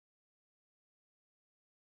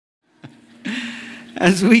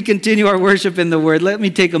As we continue our worship in the Word, let me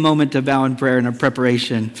take a moment to bow in prayer in our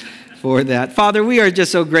preparation for that. Father, we are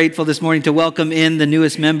just so grateful this morning to welcome in the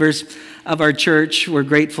newest members of our church. We're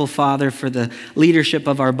grateful, Father, for the leadership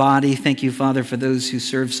of our body. Thank you, Father, for those who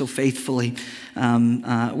serve so faithfully.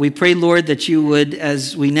 We pray, Lord, that you would,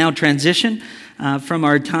 as we now transition from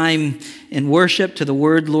our time in worship to the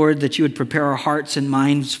Word, Lord, that you would prepare our hearts and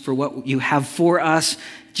minds for what you have for us.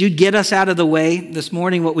 That you'd get us out of the way this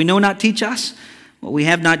morning, what we know not teach us, what we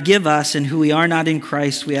have not give us, and who we are not in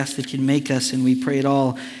Christ. We ask that you'd make us, and we pray it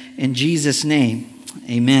all in Jesus' name.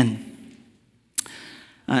 Amen.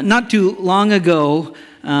 Not too long ago,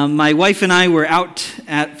 my wife and I were out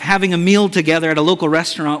having a meal together at a local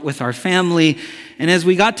restaurant with our family. And as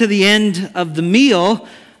we got to the end of the meal,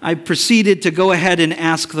 I proceeded to go ahead and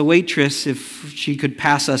ask the waitress if she could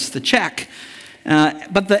pass us the check.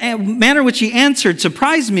 But the manner in which she answered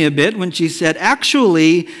surprised me a bit when she said,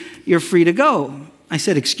 "Actually, you're free to go." I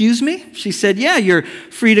said, "Excuse me?" She said, "Yeah, you're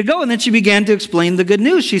free to go." And then she began to explain the good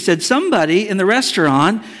news. She said, "Somebody in the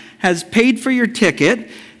restaurant has paid for your ticket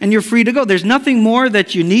and you're free to go. There's nothing more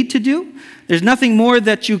that you need to do. There's nothing more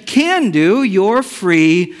that you can do. You're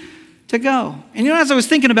free to go." And as I was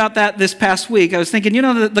thinking about that this past week, I was thinking,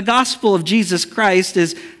 the gospel of Jesus Christ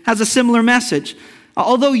has a similar message.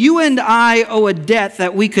 Although you and I owe a debt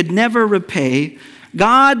that we could never repay,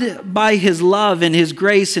 God, by his love and his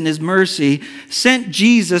grace and his mercy, sent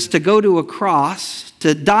Jesus to go to a cross,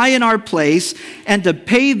 to die in our place, and to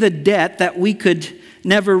pay the debt that we could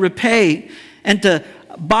never repay, and to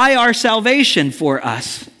buy our salvation for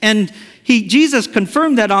us. And Jesus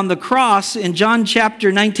confirmed that on the cross in John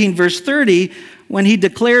chapter 19, verse 30, when he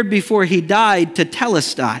declared before he died,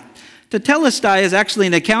 tetelestai. Tetelestai is actually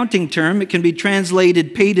an accounting term. It can be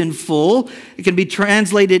translated paid in full. It can be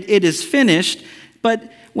translated it is finished.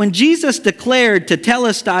 But when Jesus declared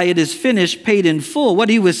tetelestai, it is finished, paid in full, what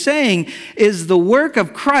he was saying is the work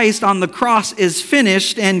of Christ on the cross is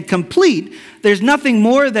finished and complete. There's nothing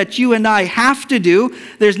more that you and I have to do.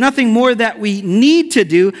 There's nothing more that we need to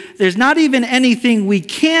do. There's not even anything we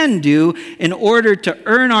can do in order to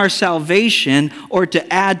earn our salvation or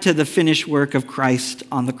to add to the finished work of Christ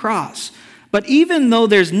on the cross. But even though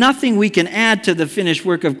there's nothing we can add to the finished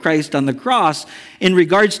work of Christ on the cross in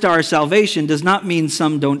regards to our salvation does not mean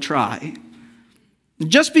some don't try.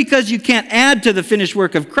 Just because you can't add to the finished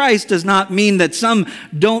work of Christ does not mean that some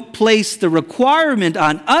don't place the requirement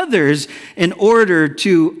on others in order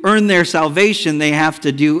to earn their salvation. They have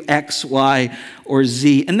to do X, Y, or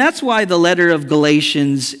Z. And that's why the letter of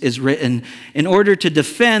Galatians is written, in order to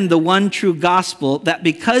defend the one true gospel, that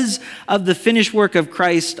because of the finished work of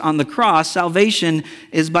Christ on the cross, salvation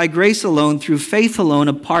is by grace alone, through faith alone,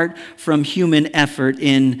 apart from human effort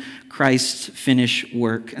in Christ's finished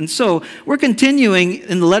work. And so we're continuing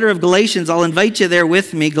in the letter of Galatians. I'll invite you there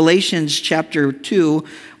with me. Galatians chapter 2.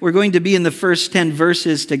 We're going to be in the first 10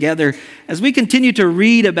 verses together as we continue to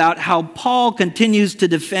read about how Paul continues to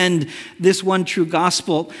defend this one true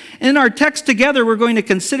gospel. In our text together, we're going to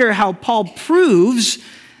consider how Paul proves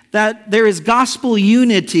that there is gospel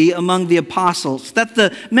unity among the apostles, that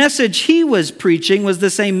the message he was preaching was the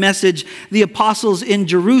same message the apostles in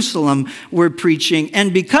Jerusalem were preaching.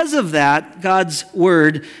 And because of that, God's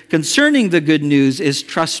word concerning the good news is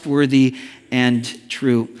trustworthy and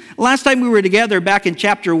true. Last time we were together, back in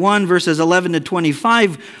chapter 1, verses 11 to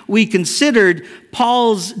 25, we considered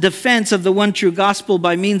Paul's defense of the one true gospel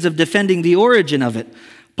by means of defending the origin of it.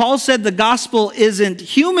 Paul said the gospel isn't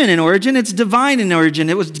human in origin, it's divine in origin.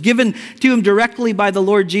 It was given to him directly by the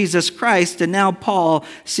Lord Jesus Christ, and now Paul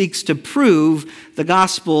seeks to prove the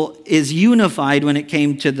gospel is unified when it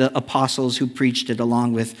came to the apostles who preached it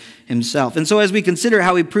along with himself. And so as we consider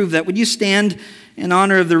how he proved that, would you stand in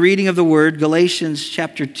honor of the reading of the word? Galatians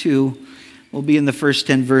chapter 2, we'll be in the first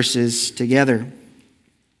 10 verses together.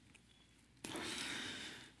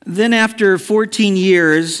 Then after 14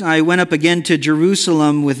 years, I went up again to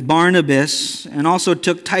Jerusalem with Barnabas and also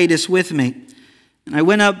took Titus with me. And I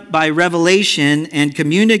went up by revelation and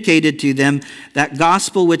communicated to them that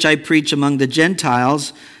gospel which I preach among the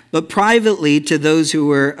Gentiles, but privately to those who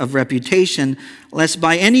were of reputation, lest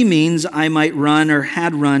by any means I might run or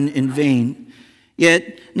had run in vain.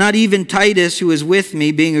 Yet not even Titus, who was with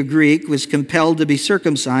me, being a Greek, was compelled to be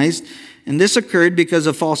circumcised. And this occurred because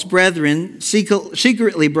of false brethren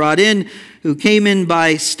secretly brought in, who came in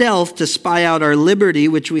by stealth to spy out our liberty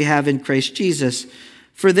which we have in Christ Jesus,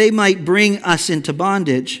 for they might bring us into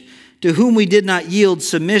bondage, to whom we did not yield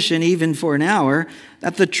submission even for an hour,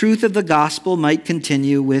 that the truth of the gospel might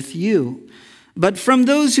continue with you. But from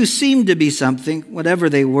those who seemed to be something, whatever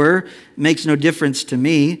they were, makes no difference to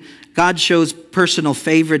me. God shows personal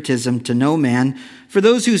favoritism to no man. For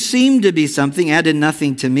those who seemed to be something added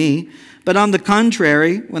nothing to me. But on the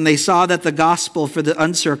contrary, when they saw that the gospel for the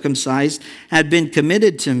uncircumcised had been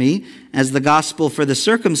committed to me, as the gospel for the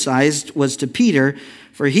circumcised was to Peter,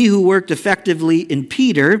 for he who worked effectively in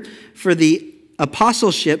Peter for the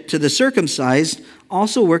apostleship to the circumcised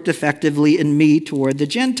also worked effectively in me toward the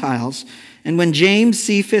Gentiles. And when James,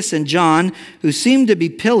 Cephas, and John, who seemed to be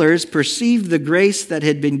pillars, perceived the grace that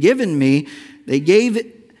had been given me, they gave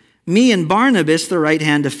me and Barnabas the right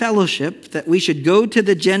hand of fellowship, that we should go to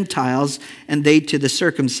the Gentiles and they to the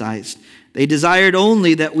circumcised. They desired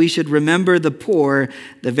only that we should remember the poor,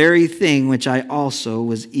 the very thing which I also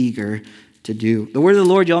was eager to do. The word of the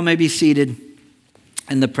Lord. Y'all may be seated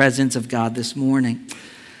in the presence of God this morning.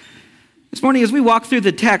 This morning, as we walk through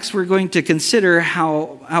the text, we're going to consider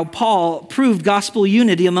how Paul proved gospel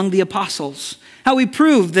unity among the apostles. How he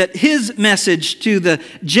proved that his message to the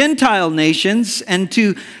Gentile nations and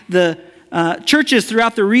to the churches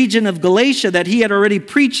throughout the region of Galatia that he had already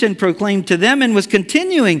preached and proclaimed to them and was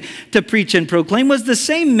continuing to preach and proclaim was the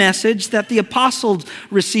same message that the apostles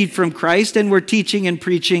received from Christ and were teaching and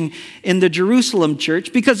preaching in the Jerusalem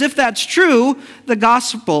church. Because if that's true, the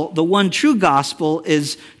gospel, the one true gospel,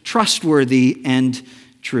 is trustworthy and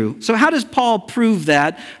true. So how does Paul prove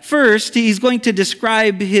that? First, he's going to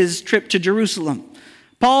describe his trip to Jerusalem.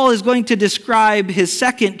 Paul is going to describe his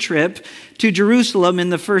second trip to Jerusalem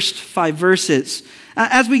in the first 5 verses.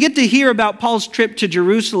 As we get to hear about Paul's trip to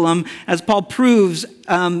Jerusalem, as Paul proves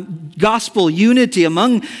gospel unity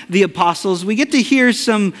among the apostles, we get to hear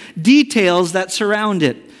some details that surround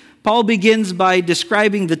it. Paul begins by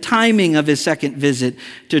describing the timing of his second visit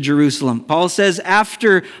to Jerusalem. Paul says,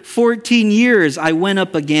 after 14 years, I went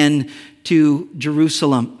up again to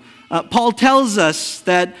Jerusalem. Paul tells us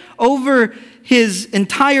that over his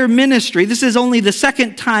entire ministry, this is only the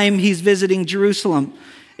second time he's visiting Jerusalem.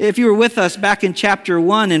 If you were with us back in chapter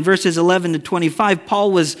 1 in verses 11 to 25,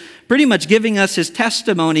 Paul was pretty much giving us his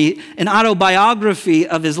testimony, an autobiography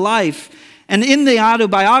of his life. And in the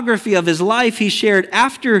autobiography of his life, he shared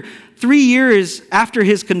after 3 years after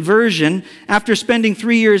his conversion, after spending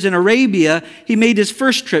 3 years in Arabia, he made his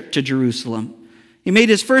first trip to Jerusalem. He made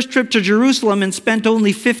his first trip to Jerusalem and spent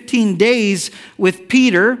only 15 days with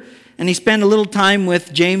Peter, and he spent a little time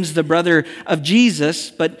with James, the brother of Jesus.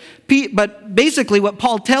 But basically what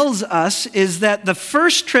Paul tells us is that the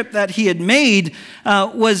first trip that he had made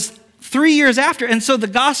was 3 years after. And so the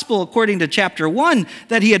gospel, according to chapter 1,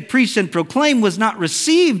 that he had preached and proclaimed was not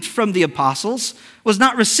received from the apostles, was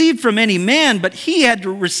not received from any man, but he had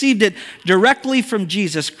received it directly from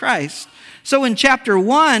Jesus Christ. So in chapter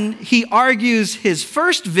 1, he argues his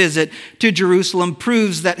first visit to Jerusalem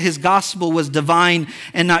proves that his gospel was divine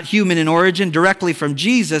and not human in origin, directly from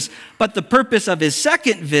Jesus. But the purpose of his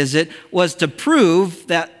second visit was to prove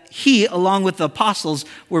that he, along with the apostles,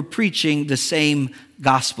 were preaching the same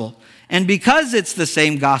gospel. And because it's the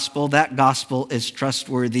same gospel, that gospel is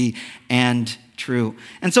trustworthy and true.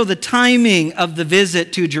 And so the timing of the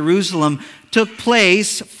visit to Jerusalem took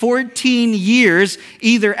place 14 years,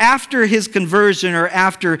 either after his conversion or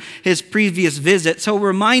after his previous visit. So we're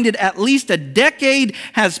reminded at least a decade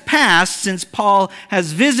has passed since Paul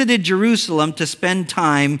has visited Jerusalem to spend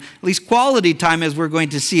time, at least quality time as we're going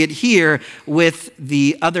to see it here, with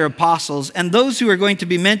the other apostles. And those who are going to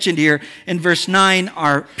be mentioned here in verse 9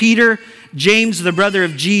 are Peter, James, the brother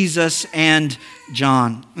of Jesus, and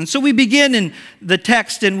John. And so we begin in the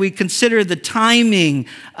text and we consider the timing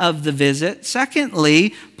of the visit.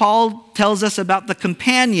 Secondly, Paul tells us about the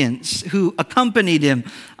companions who accompanied him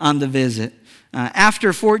on the visit.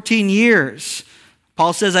 After 14 years,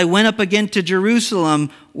 Paul says, I went up again to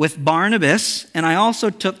Jerusalem with Barnabas, and I also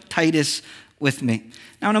took Titus with me.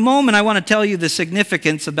 Now, in a moment, I want to tell you the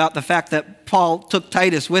significance about the fact that Paul took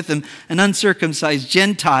Titus with him, an uncircumcised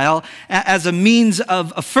Gentile, as a means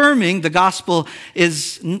of affirming the gospel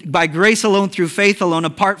is by grace alone, through faith alone,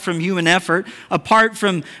 apart from human effort, apart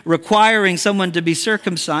from requiring someone to be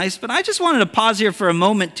circumcised. But I just wanted to pause here for a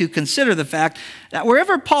moment to consider the fact that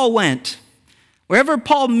wherever Paul went, wherever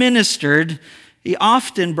Paul ministered, he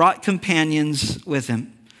often brought companions with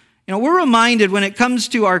him. You know, we're reminded when it comes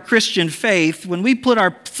to our Christian faith, when we put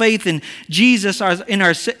our faith in Jesus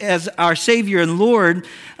as our Savior and Lord,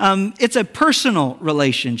 it's a personal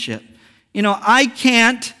relationship. You know, I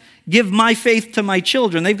can't give my faith to my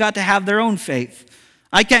children. They've got to have their own faith.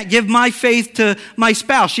 I can't give my faith to my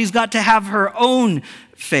spouse. She's got to have her own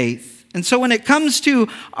faith. And so when it comes to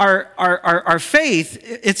our faith,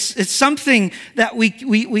 it's something that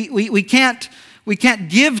we can't We can't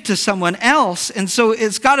give to someone else. And so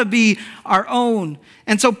it's got to be our own.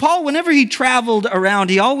 And so Paul, whenever he traveled around,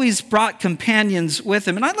 he always brought companions with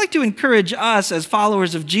him. And I'd like to encourage us as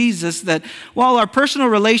followers of Jesus that while our personal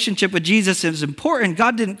relationship with Jesus is important,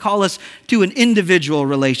 God didn't call us to an individual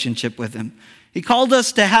relationship with him. He called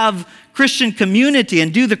us to have Christian community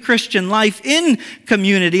and do the Christian life in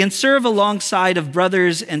community and serve alongside of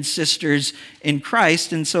brothers and sisters in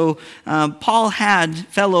Christ. And so Paul had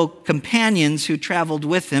fellow companions who traveled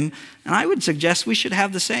with him, and I would suggest we should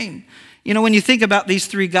have the same. You know, when you think about these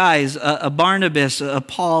three guys, a Barnabas, a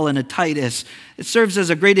Paul, and a Titus, it serves as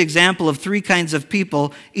a great example of three kinds of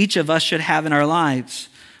people each of us should have in our lives.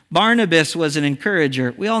 Barnabas was an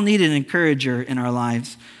encourager. We all need an encourager in our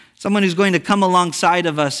lives. Someone who's going to come alongside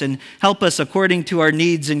of us and help us according to our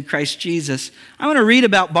needs in Christ Jesus. I want to read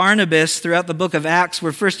about Barnabas throughout the book of Acts.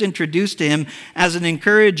 We're first introduced to him as an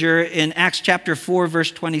encourager in Acts chapter 4,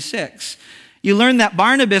 verse 26. You learn that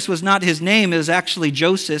Barnabas was not his name. It was actually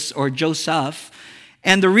Joseph or Joseph.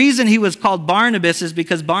 And the reason he was called Barnabas is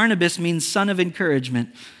because Barnabas means son of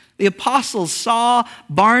encouragement. The apostles saw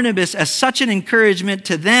Barnabas as such an encouragement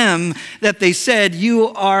to them that they said, you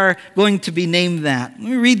are going to be named that. Let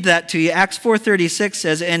me read that to you. Acts 4:36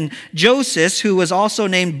 says, and Joseph, who was also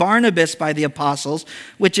named Barnabas by the apostles,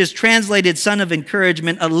 which is translated son of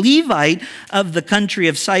encouragement, a Levite of the country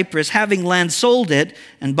of Cyprus, having land sold it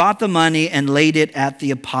and bought the money and laid it at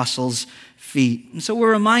the apostles' feet. And so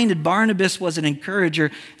we're reminded Barnabas was an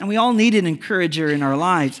encourager, and we all need an encourager in our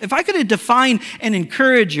lives. If I could define an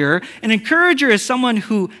encourager is someone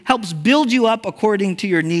who helps build you up according to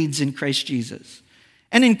your needs in Christ Jesus.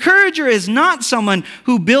 An encourager is not someone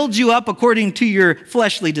who builds you up according to your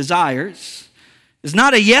fleshly desires. It's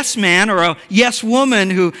not a yes man or a yes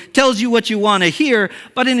woman who tells you what you want to hear,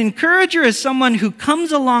 but an encourager is someone who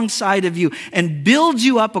comes alongside of you and builds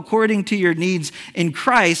you up according to your needs in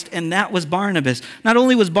Christ, and that was Barnabas. Not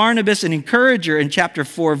only was Barnabas an encourager in chapter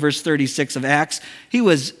 4, verse 36 of Acts, he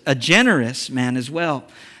was a generous man as well.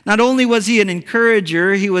 Not only was he an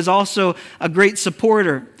encourager, he was also a great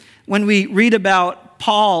supporter. When we read about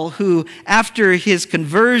Paul, who after his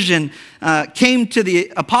conversion came to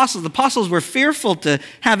the apostles were fearful to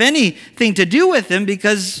have anything to do with him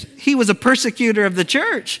because he was a persecutor of the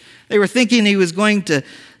church. They were thinking he was going to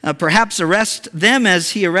perhaps arrest them as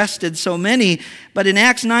he arrested so many. But in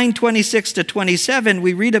Acts 9:26-27,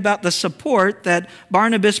 we read about the support that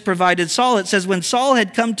Barnabas provided Saul. It says, when Saul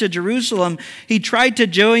had come to Jerusalem, he tried to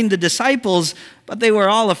join the disciples, but they were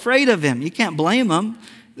all afraid of him. You can't blame them.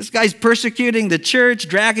 This guy's persecuting the church,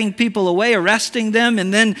 dragging people away, arresting them,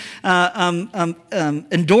 and then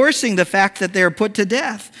endorsing the fact that they are put to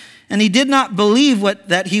death. And he did not believe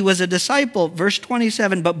that he was a disciple. Verse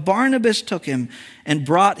 27, but Barnabas took him and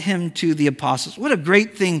brought him to the apostles. What a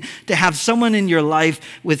great thing to have someone in your life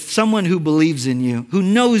with someone who believes in you, who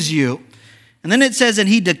knows you. And then it says, and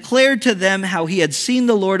he declared to them how he had seen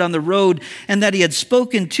the Lord on the road and that he had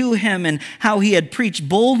spoken to him and how he had preached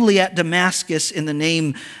boldly at Damascus in the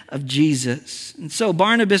name of Jesus. And so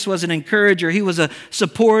Barnabas was an encourager. He was a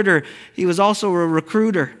supporter. He was also a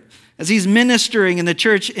recruiter. As he's ministering in the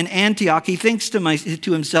church in Antioch, he thinks to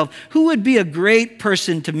himself, who would be a great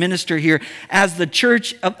person to minister here as the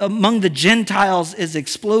church among the Gentiles is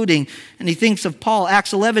exploding? And he thinks of Paul.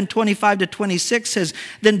 Acts 11:25-26 says,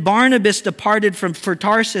 then Barnabas departed for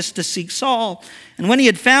Tarsus to seek Saul. And when he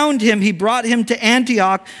had found him, he brought him to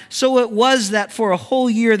Antioch. So it was that for a whole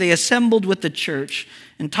year they assembled with the church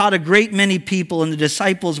and taught a great many people, and the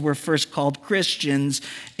disciples were first called Christians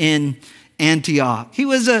in Antioch. He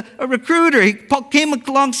was a recruiter. He came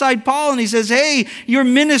alongside Paul and he says, hey, your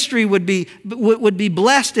ministry would be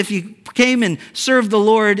blessed if you came and served the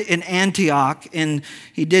Lord in Antioch. And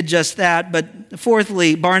he did just that. But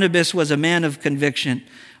fourthly, Barnabas was a man of conviction.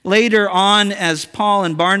 Later on, as Paul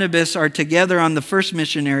and Barnabas are together on the first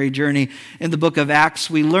missionary journey in the book of Acts,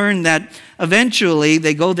 we learn that eventually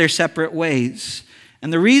they go their separate ways.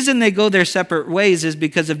 And the reason they go their separate ways is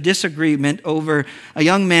because of disagreement over a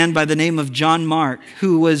young man by the name of John Mark,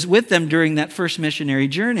 who was with them during that first missionary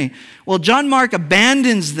journey. Well, John Mark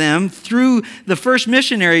abandons them through the first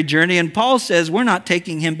missionary journey, and Paul says, we're not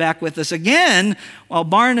taking him back with us again, while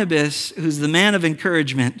Barnabas, who's the man of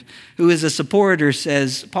encouragement, who is a supporter,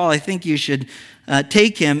 says, Paul, I think you should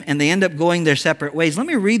take him, and they end up going their separate ways. Let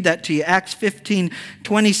me read that to you, Acts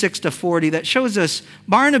 15:26-40. That shows us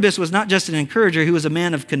Barnabas was not just an encourager, he was a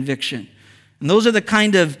man of conviction. And those are the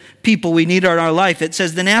kind of people we need in our life. It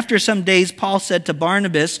says, then after some days, Paul said to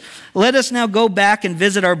Barnabas, let us now go back and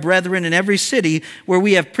visit our brethren in every city where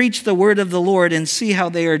we have preached the word of the Lord and see how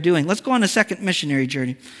they are doing. Let's go on a second missionary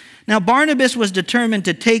journey. Now Barnabas was determined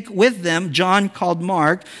to take with them John called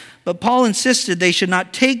Mark, but Paul insisted they should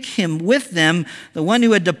not take him with them, the one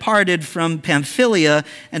who had departed from Pamphylia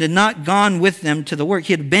and had not gone with them to the work.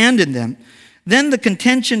 He had abandoned them. Then the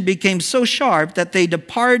contention became so sharp that they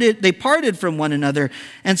parted from one another.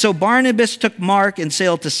 And so Barnabas took Mark and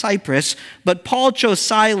sailed to Cyprus, but Paul chose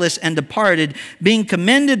Silas and departed, being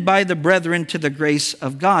commended by the brethren to the grace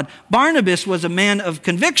of God. Barnabas was a man of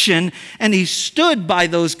conviction, and he stood by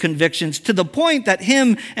those convictions to the point that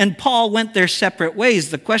him and Paul went their separate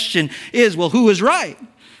ways. The question is, well, who was right?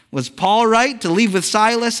 Was Paul right to leave with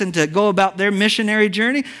Silas and to go about their missionary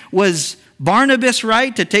journey? Was Barnabas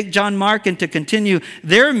right to take John Mark and to continue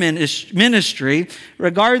their ministry?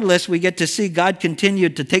 Regardless, we get to see God continue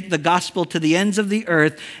to take the gospel to the ends of the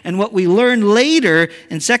earth. And what we learn later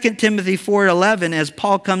in 2 Timothy 4:11, as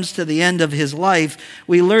Paul comes to the end of his life,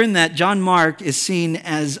 we learn that John Mark is seen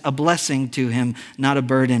as a blessing to him, not a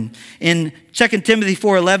burden. In 2 Timothy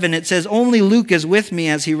 4:11, it says, "Only Luke is with me,"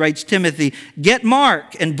 as he writes Timothy. "Get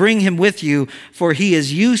Mark and bring him with you, for he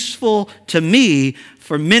is useful to me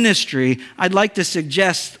for ministry." I'd like to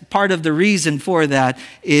suggest part of the reason for that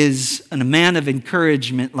is a man of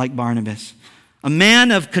encouragement like Barnabas, a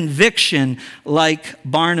man of conviction like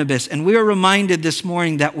Barnabas. And we are reminded this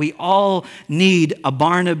morning that we all need a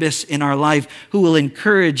Barnabas in our life who will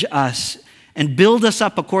encourage us and build us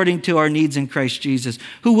up according to our needs in Christ Jesus,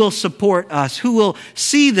 who will support us, who will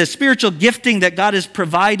see the spiritual gifting that God has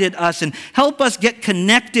provided us and help us get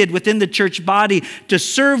connected within the church body to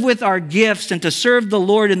serve with our gifts and to serve the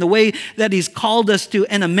Lord in the way that He's called us to,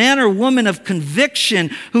 and a man or woman of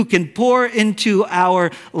conviction who can pour into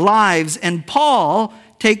our lives. And Paul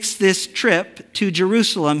takes this trip to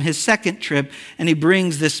Jerusalem, his second trip, and he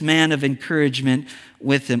brings this man of encouragement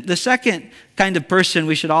with him. The second kind of person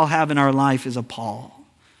we should all have in our life is a Paul.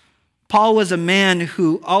 Paul was a man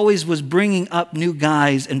who always was bringing up new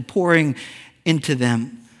guys and pouring into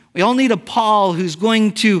them. We all need a Paul who's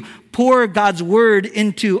going to pour God's word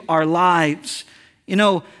into our lives. You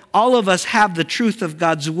know, all of us have the truth of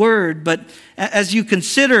God's word, but as you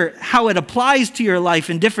consider how it applies to your life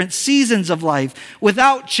in different seasons of life,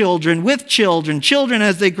 without children, with children, children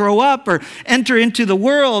as they grow up or enter into the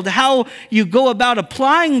world, how you go about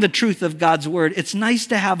applying the truth of God's word, it's nice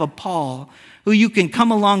to have a Paul who you can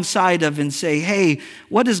come alongside of and say, hey,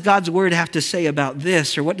 what does God's word have to say about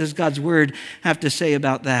this? Or what does God's word have to say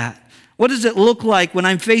about that? What does it look like when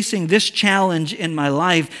I'm facing this challenge in my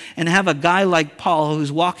life and have a guy like Paul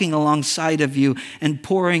who's walking alongside of you and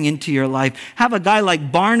pouring into your life? Have a guy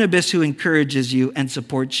like Barnabas who encourages you and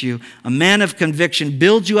supports you. A man of conviction,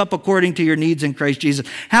 builds you up according to your needs in Christ Jesus.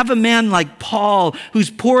 Have a man like Paul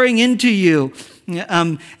who's pouring into you.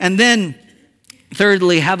 And then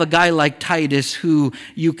thirdly, have a guy like Titus who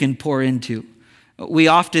you can pour into. We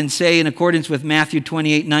often say, in accordance with Matthew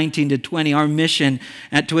 28:19-20, our mission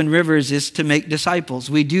at Twin Rivers is to make disciples.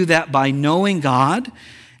 We do that by knowing God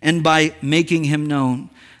and by making Him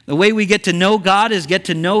known. The way we get to know God is get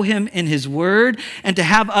to know Him in His Word and to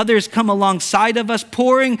have others come alongside of us,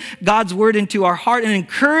 pouring God's Word into our heart and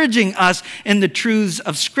encouraging us in the truths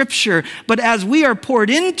of Scripture. But as we are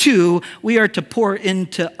poured into, we are to pour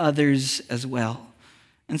into others as well.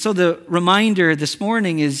 And so the reminder this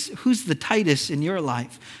morning is, who's the Titus in your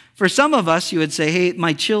life? For some of us, you would say, hey,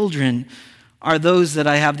 my children are those that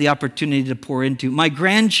I have the opportunity to pour into. My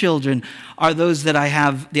grandchildren are those that I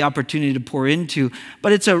have the opportunity to pour into.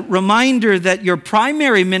 But it's a reminder that your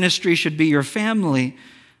primary ministry should be your family,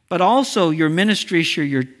 but also your ministry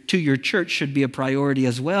to your church should be a priority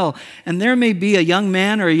as well. And there may be a young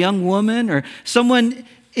man or a young woman or someone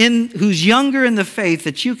who's younger in the faith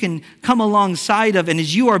that you can come alongside of, and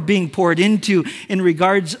as you are being poured into in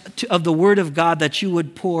regards of the Word of God, that you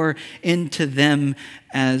would pour into them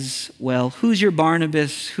as well. Who's your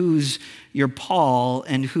Barnabas? Who's your Paul?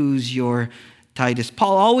 And who's your Titus?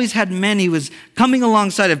 Paul always had many. He was coming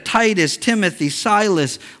alongside of Titus, Timothy,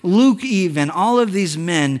 Silas, Luke even. All of these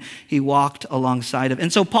men he walked alongside of.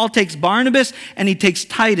 And so Paul takes Barnabas and he takes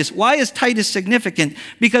Titus. Why is Titus significant?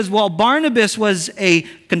 Because while Barnabas was a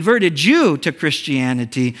converted Jew to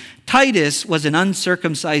Christianity, Titus was an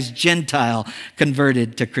uncircumcised Gentile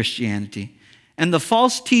converted to Christianity. And the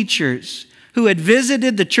false teachers who had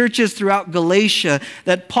visited the churches throughout Galatia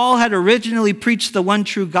that Paul had originally preached the one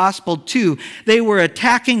true gospel to, they were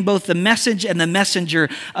attacking both the message and the messenger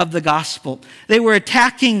of the gospel. They were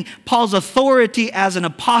attacking Paul's authority as an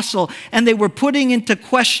apostle, and they were putting into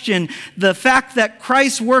question the fact that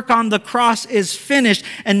Christ's work on the cross is finished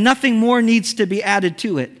and nothing more needs to be added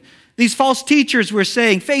to it. These false teachers were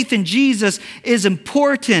saying faith in Jesus is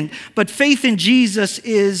important, but faith in Jesus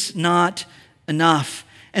is not enough.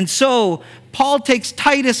 And so Paul takes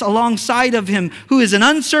Titus alongside of him, who is an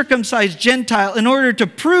uncircumcised Gentile, in order to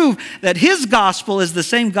prove that his gospel is the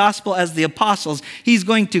same gospel as the apostles. He's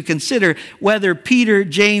going to consider whether Peter,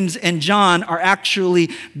 James, and John are actually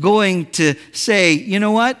going to say, you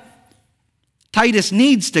know what? Titus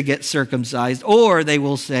needs to get circumcised, or they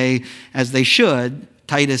will say, as they should,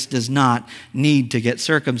 Titus does not need to get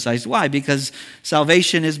circumcised. Why? Because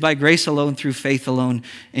salvation is by grace alone, through faith alone,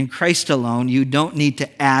 in Christ alone. You don't need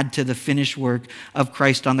to add to the finished work of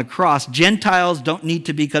Christ on the cross. Gentiles don't need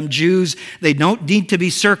to become Jews. They don't need to be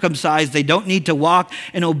circumcised. They don't need to walk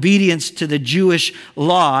in obedience to the Jewish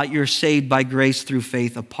law. You're saved by grace through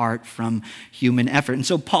faith apart from human effort. And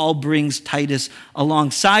so Paul brings Titus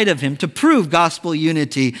alongside of him to prove gospel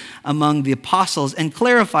unity among the apostles and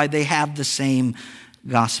clarify they have the same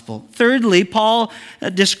gospel. Thirdly, Paul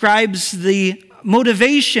describes the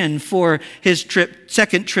motivation for his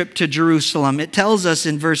second trip to Jerusalem. It tells us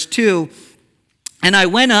in verse 2, "And I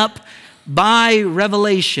went up by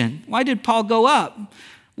revelation." Why did Paul go up?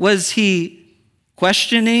 Was he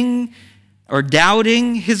questioning or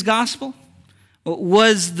doubting his gospel?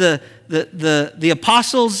 Was the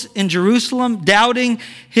apostles in Jerusalem doubting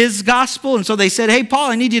his gospel? And so they said, "Hey, Paul,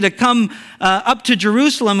 I need you to come up to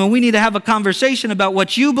Jerusalem, and we need to have a conversation about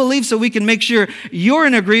what you believe so we can make sure you're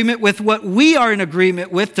in agreement with what we are in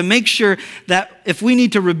agreement with, to make sure that if we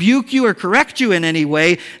need to rebuke you or correct you in any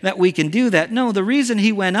way, that we can do that." No, the reason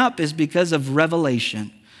he went up is because of revelation.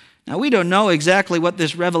 Now, we don't know exactly what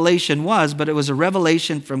this revelation was, but it was a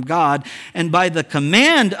revelation from God. And by the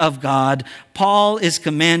command of God, Paul is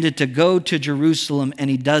commanded to go to Jerusalem, and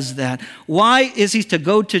he does that. Why is he to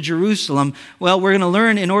go to Jerusalem? Well, we're going to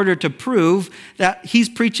learn in order to prove that he's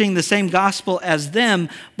preaching the same gospel as them.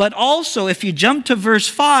 But also, if you jump to verse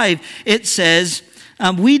 5, it says,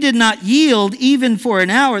 "We did not yield even for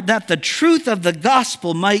an hour, that the truth of the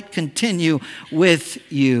gospel might continue with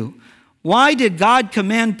you." Why did God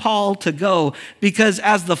command Paul to go? Because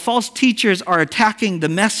as the false teachers are attacking the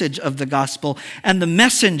message of the gospel and the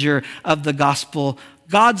messenger of the gospel,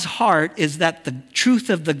 God's heart is that the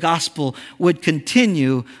truth of the gospel would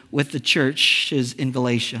continue with the churches in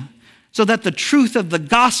Galatia. So that the truth of the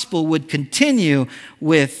gospel would continue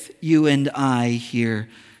with you and I here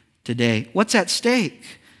today. What's at stake?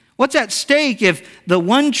 What's at stake if the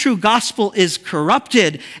one true gospel is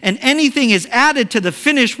corrupted and anything is added to the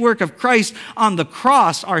finished work of Christ on the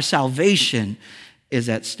cross? Our salvation is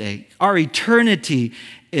at stake. Our eternity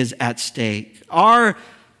is at stake. Our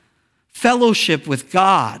fellowship with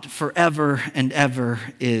God forever and ever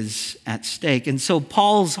is at stake. And so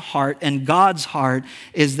Paul's heart and God's heart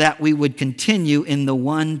is that we would continue in the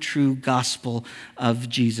one true gospel of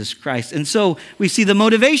Jesus Christ. And so we see the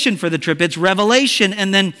motivation for the trip. It's revelation.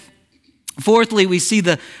 And then fourthly, we see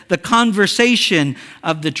the conversation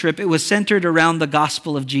of the trip. It was centered around the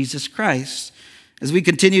gospel of Jesus Christ. As we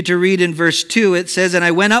continue to read in verse 2, it says, "And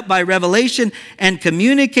I went up by revelation and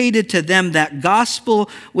communicated to them that gospel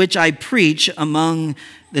which I preach among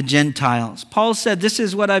the Gentiles." Paul said, this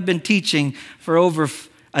is what I've been teaching for over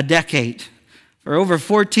a decade. For over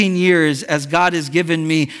 14 years, as God has given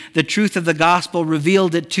me the truth of the gospel,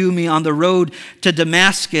 revealed it to me on the road to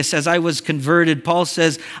Damascus as I was converted. Paul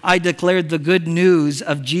says, I declared the good news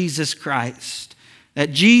of Jesus Christ.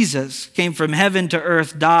 That Jesus came from heaven to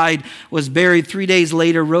earth, died, was buried, 3 days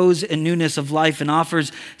later, rose in newness of life, and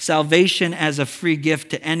offers salvation as a free gift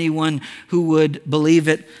to anyone who would believe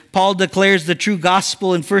it. Paul declares the true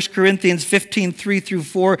gospel in 1 Corinthians 15,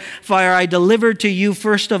 3-4. "For I delivered to you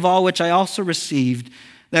first of all, which I also received,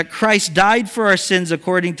 that Christ died for our sins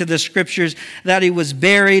according to the scriptures, that he was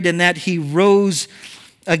buried, and that he rose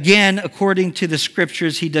again, according to the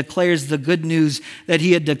scriptures." He declares the good news that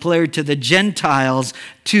he had declared to the Gentiles,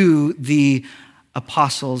 to the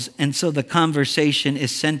apostles. And so the conversation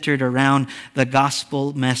is centered around the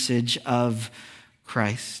gospel message of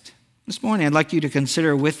Christ. This morning, I'd like you to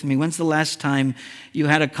consider with me, when's the last time you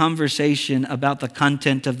had a conversation about the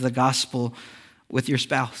content of the gospel with your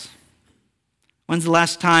spouse? When's the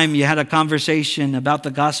last time you had a conversation about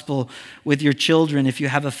the gospel with your children, if you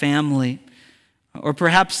have a family? Or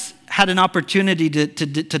perhaps had an opportunity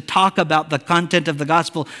to talk about the content of the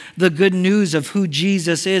gospel, the good news of who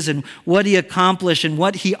Jesus is and what he accomplished and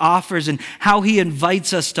what he offers and how he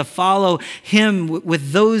invites us to follow him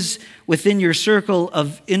with those within your circle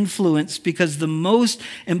of influence. Because the most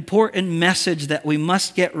important message that we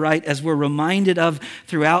must get right, as we're reminded of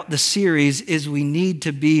throughout the series, is we need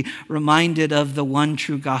to be reminded of the one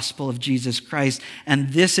true gospel of Jesus Christ.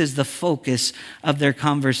 And this is the focus of their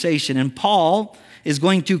conversation. And Paul, is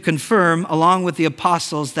going to confirm, along with the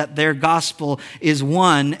apostles, that their gospel is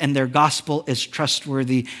one and their gospel is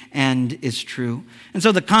trustworthy and is true. And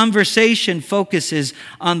so the conversation focuses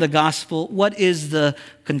on the gospel. What is the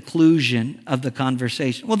conclusion of the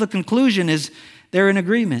conversation? Well, the conclusion is they're in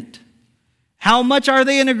agreement. How much are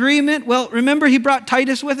they in agreement? Well, remember he brought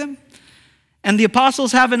Titus with him? And the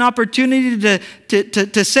apostles have an opportunity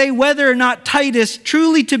to say whether or not Titus,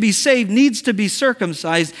 truly to be saved, needs to be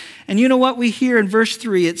circumcised. And you know what we hear in verse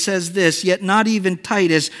 3? It says this, "Yet not even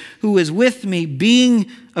Titus, who was with me, being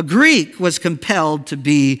a Greek, was compelled to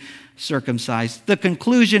be circumcised." The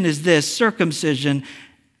conclusion is this: circumcision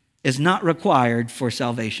is not required for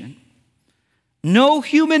salvation. No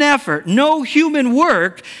human effort, no human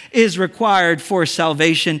work is required for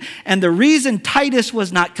salvation. And the reason Titus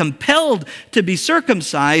was not compelled to be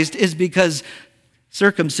circumcised is because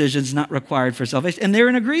circumcision is not required for salvation. And they're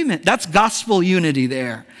in agreement. That's gospel unity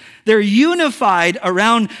there. They're unified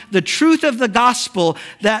around the truth of the gospel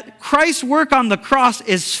that Christ's work on the cross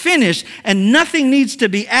is finished and nothing needs to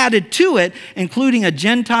be added to it, including a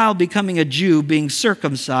Gentile becoming a Jew, being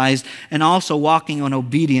circumcised, and also walking in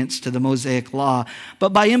obedience to the Mosaic law.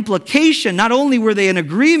 But by implication, not only were they in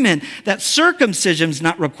agreement that circumcision is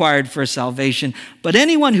not required for salvation, but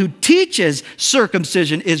anyone who teaches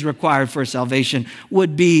circumcision is required for salvation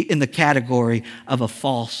would be in the category of a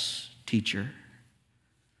false teacher.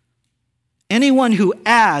 Anyone who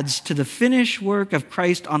adds to the finished work of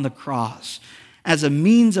Christ on the cross as a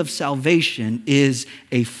means of salvation is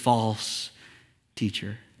a false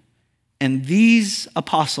teacher. And these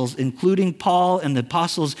apostles, including Paul and the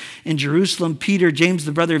apostles in Jerusalem, Peter, James,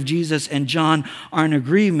 the brother of Jesus, and John, are in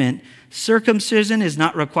agreement. Circumcision is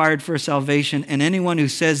not required for salvation, and anyone who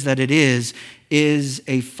says that it is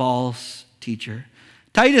a false teacher.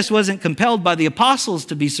 Titus wasn't compelled by the apostles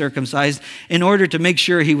to be circumcised in order to make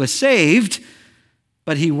sure he was saved,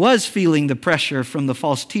 but he was feeling the pressure from the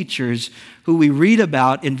false teachers who we read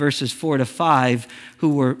about in verses 4 to 5, who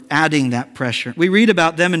were adding that pressure. We read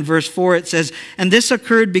about them in verse 4. It says, "And this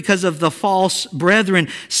occurred because of the false brethren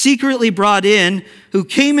secretly brought in, who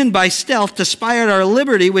came in by stealth to spy out our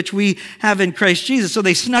liberty, which we have in Christ Jesus." So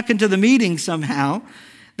they snuck into the meeting somehow,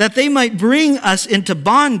 "that they might bring us into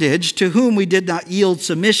bondage, to whom we did not yield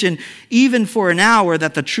submission, even for an hour,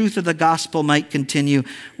 that the truth of the gospel might continue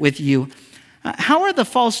with you." How are the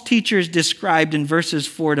false teachers described in verses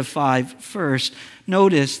 4 to 5? First,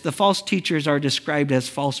 notice the false teachers are described as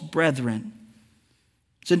false brethren.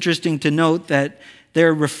 It's interesting to note that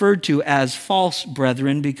they're referred to as false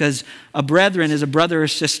brethren because a brethren is a brother or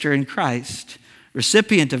sister in Christ,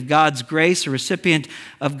 recipient of God's grace, a recipient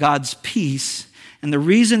of God's peace. And the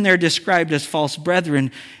reason they're described as false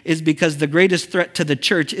brethren is because the greatest threat to the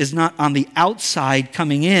church is not on the outside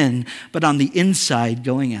coming in, but on the inside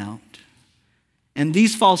going out. And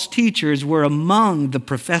these false teachers were among the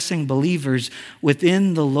professing believers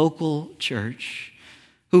within the local church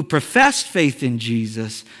who professed faith in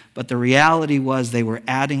Jesus, but the reality was they were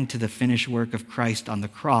adding to the finished work of Christ on the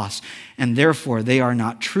cross, and therefore they are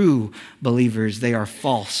not true believers. They are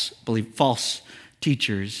false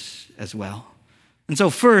teachers as well. And so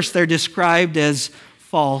first, they're described as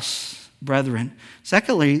false brethren.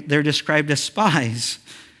 Secondly, they're described as spies.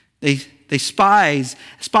 They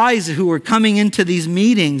spies who were coming into these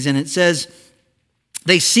meetings, and it says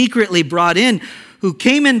they secretly brought in, who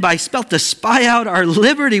came in by stealth to spy out our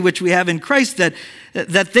liberty which we have in Christ,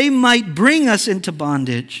 that they might bring us into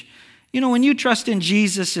bondage. You know, when you trust in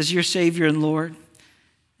Jesus as your Savior and Lord,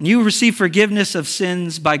 and you receive forgiveness of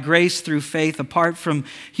sins by grace through faith apart from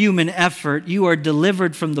human effort, you are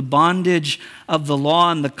delivered from the bondage of the law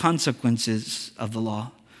and the consequences of the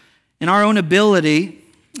law. In our own ability,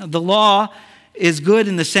 the law is good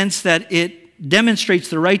in the sense that it demonstrates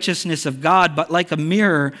the righteousness of God, but like a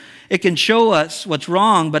mirror, it can show us what's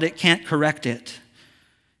wrong, but it can't correct it.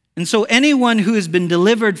 And so anyone who has been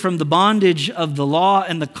delivered from the bondage of the law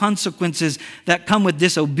and the consequences that come with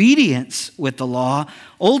disobedience with the law,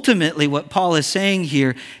 ultimately what Paul is saying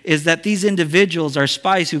here is that these individuals are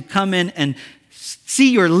spies who come in and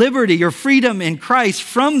see your liberty, your freedom in Christ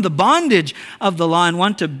from the bondage of the law and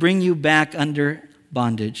want to bring you back under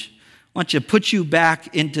bondage. Want to put you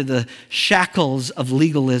back into the shackles of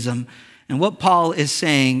legalism. And what Paul is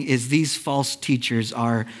saying is these false teachers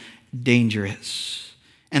are dangerous.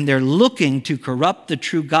 And they're looking to corrupt the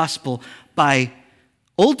true gospel by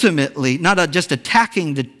ultimately not just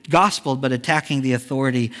attacking the gospel, but attacking the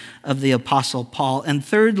authority of the Apostle Paul. And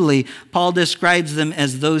thirdly, Paul describes them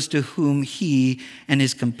as those to whom he and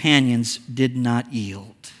his companions did not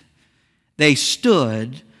yield. They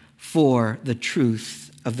stood for the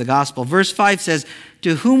truth of the gospel. Verse 5 says,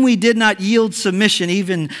 to whom we did not yield submission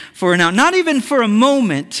even for an hour. Not even for a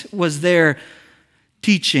moment was there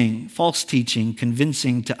teaching, false teaching,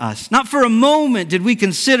 convincing to us. Not for a moment did we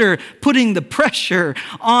consider putting the pressure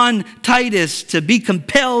on Titus to be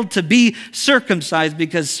compelled to be circumcised,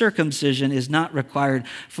 because circumcision is not required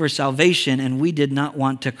for salvation, and we did not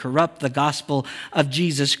want to corrupt the gospel of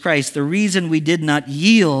Jesus Christ. The reason we did not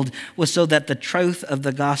yield was so that the truth of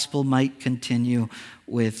the gospel might continue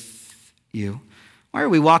with you. Why are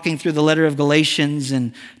we walking through the letter of Galatians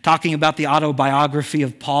and talking about the autobiography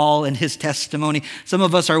of Paul and his testimony? Some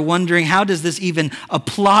of us are wondering, how does this even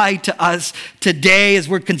apply to us today as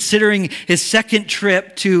we're considering his second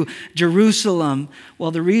trip to Jerusalem?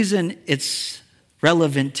 Well, the reason it's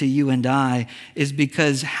relevant to you and I is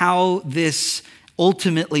because how this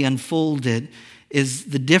ultimately unfolded is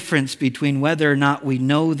the difference between whether or not we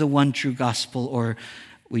know the one true gospel or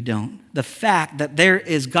we don't. The fact that there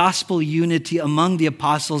is gospel unity among the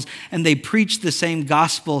apostles and they preach the same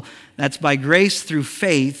gospel, that's by grace through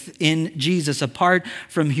faith in Jesus, apart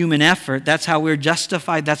from human effort. That's how we're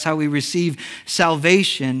justified. That's how we receive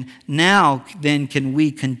salvation. Now then can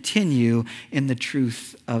we continue in the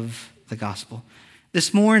truth of the gospel.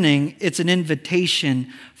 This morning, it's an invitation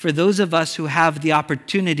for those of us who have the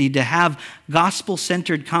opportunity to have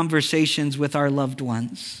gospel-centered conversations with our loved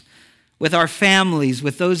ones, with our families,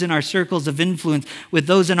 with those in our circles of influence, with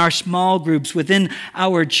those in our small groups, within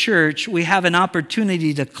our church. We have an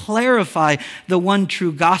opportunity to clarify the one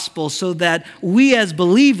true gospel so that we as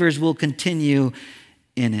believers will continue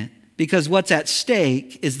in it. Because what's at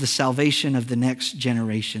stake is the salvation of the next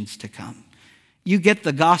generations to come. You get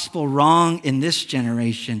the gospel wrong in this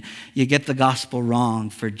generation, you get the gospel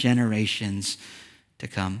wrong for generations to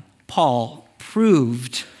come. Paul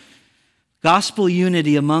proved gospel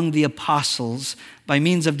unity among the apostles by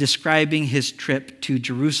means of describing his trip to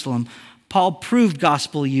Jerusalem. Paul proved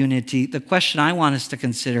gospel unity. The question I want us to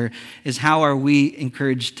consider is, how are we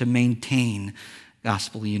encouraged to maintain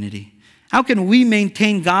gospel unity? How can we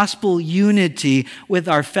maintain gospel unity with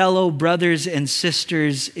our fellow brothers and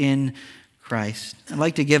sisters in Christ? I'd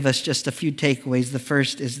like to give us just a few takeaways. The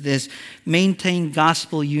first is this: maintain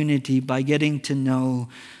gospel unity by getting to know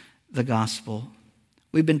the gospel.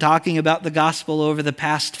 We've been talking about the gospel over the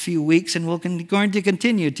past few weeks, and we're going to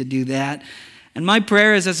continue to do that. And my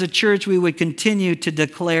prayer is, as a church, we would continue to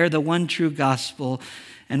declare the one true gospel,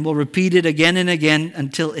 and we'll repeat it again and again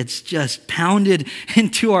until it's just pounded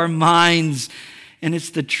into our minds. And it's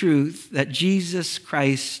the truth that Jesus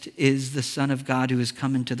Christ is the Son of God who has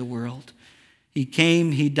come into the world. He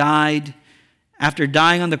came, he died, after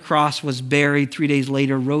dying on the cross, was buried, 3 days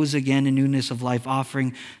later, rose again in newness of life,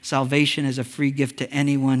 offering salvation as a free gift to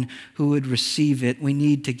anyone who would receive it. We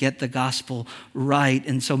need to get the gospel right.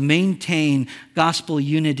 And so maintain gospel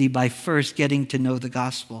unity by first getting to know the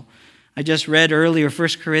gospel. I just read earlier 1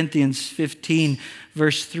 Corinthians 15,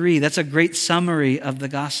 verse 3. That's a great summary of the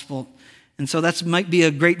gospel. And so that might be a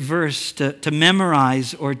great verse to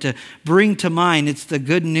memorize or to bring to mind. It's the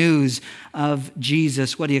good news of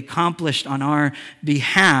Jesus, what he accomplished on our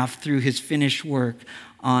behalf through his finished work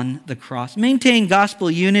on the cross. Maintain gospel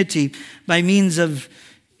unity by means of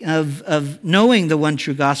knowing the one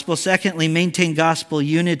true gospel. Secondly, maintain gospel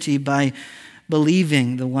unity by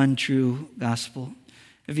believing the one true gospel.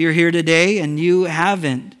 If you're here today and you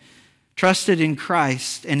haven't trusted in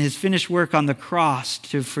Christ and his finished work on the cross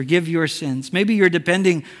to forgive your sins, maybe you're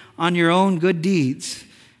depending on your own good deeds.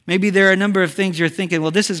 Maybe there are a number of things you're thinking,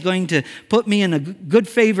 well, this is going to put me in a good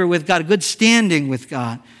favor with God, a good standing with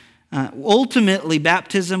God. Ultimately,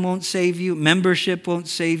 baptism won't save you. Membership won't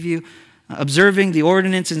save you. Observing the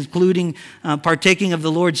ordinance, including partaking of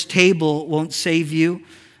the Lord's table, won't save you.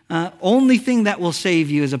 Only thing that will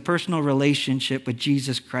save you is a personal relationship with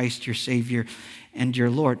Jesus Christ, your Savior and your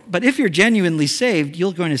Lord. But if you're genuinely saved,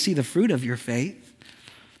 you're going to see the fruit of your faith.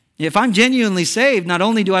 If I'm genuinely saved, not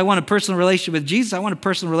only do I want a personal relationship with Jesus, I want a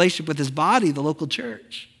personal relationship with his body, the local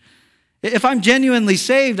church. If I'm genuinely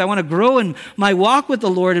saved, I want to grow in my walk with the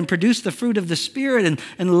Lord and produce the fruit of the Spirit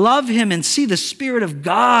and love him and see the Spirit of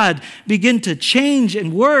God begin to change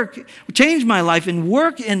my life and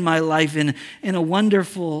work in my life in a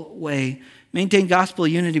wonderful way. Maintain gospel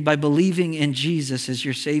unity by believing in Jesus as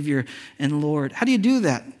your Savior and Lord. How do you do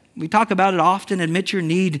that? We talk about it often. Admit your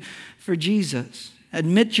need for Jesus.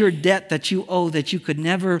 Admit your debt that you owe, that you could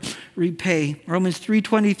never repay. Romans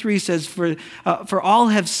 3:23 says, for all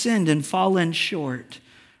have sinned and fallen short.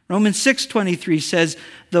 Romans 6:23 says,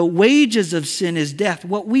 the wages of sin is death.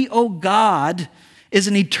 What we owe God is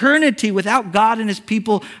an eternity without God and his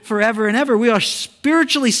people forever and ever. We are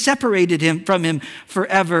spiritually separated from him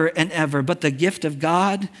forever and ever. But the gift of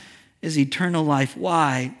God is eternal life.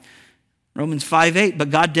 Why? Romans 5:8, but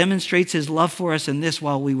God demonstrates his love for us in this: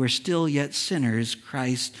 while we were still yet sinners,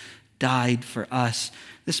 Christ died for us.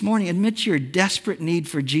 This morning, admit your desperate need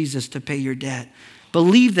for Jesus to pay your debt.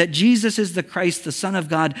 Believe that Jesus is the Christ, the Son of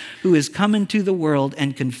God, who has come into the world,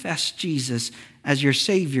 and confess Jesus as your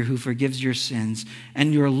Savior who forgives your sins,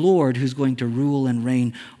 and your Lord who's going to rule and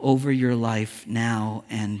reign over your life now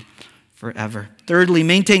and forever. Thirdly,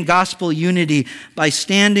 maintain gospel unity by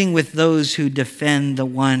standing with those who defend the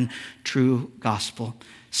one true gospel.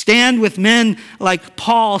 Stand with men like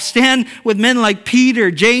Paul. Stand with men like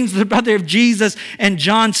Peter, James, the brother of Jesus, and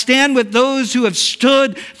John. Stand with those who have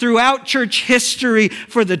stood throughout church history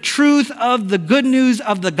for the truth of the good news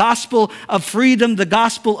of the gospel of freedom, the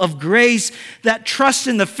gospel of grace, that trust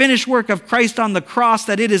in the finished work of Christ on the cross,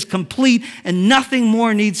 that it is complete and nothing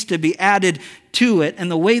more needs to be added to it. And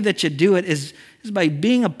the way that you do it is by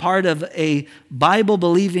being a part of a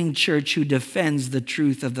Bible-believing church who defends the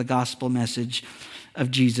truth of the gospel message of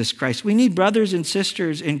Jesus Christ. We need brothers and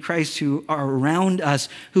sisters in Christ who are around us,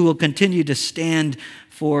 who will continue to stand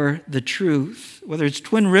for the truth. Whether it's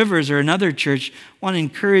Twin Rivers or another church, I want to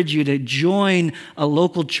encourage you to join a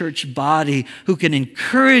local church body who can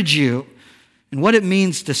encourage you in what it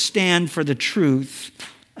means to stand for the truth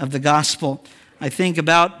of the gospel. I think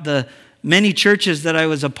about the many churches that I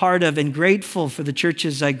was a part of, and grateful for the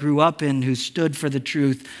churches I grew up in who stood for the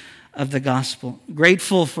truth of the gospel.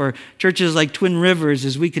 Grateful for churches like Twin Rivers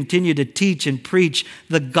as we continue to teach and preach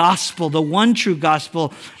the gospel, the one true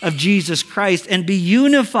gospel of Jesus Christ, and be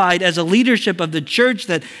unified as a leadership of the church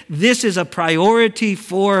that this is a priority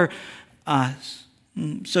for us.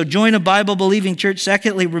 So join a Bible-believing church.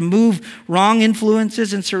 Secondly, remove wrong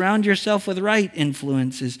influences and surround yourself with right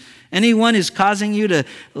influences. Anyone who's causing you to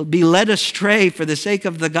be led astray for the sake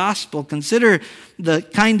of the gospel, consider the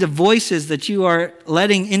kind of voices that you are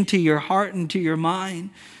letting into your heart and to your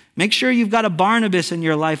mind. Make sure you've got a Barnabas in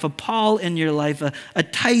your life, a Paul in your life, a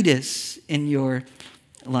Titus in your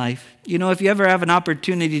life. You know, if you ever have an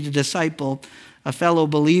opportunity to disciple a fellow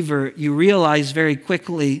believer, you realize very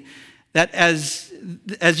quickly that as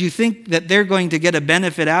you think that they're going to get a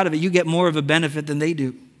benefit out of it, you get more of a benefit than they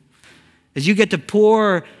do. As you get to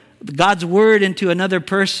pour God's word into another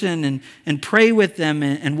person and pray with them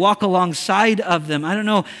and walk alongside of them. I don't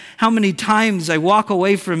know how many times I walk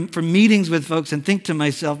away from meetings with folks and think to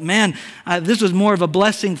myself, man, this was more of a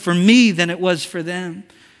blessing for me than it was for them.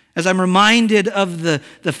 As I'm reminded of the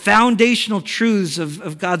foundational truths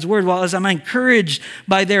of God's word, while as I'm encouraged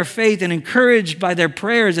by their faith and encouraged by their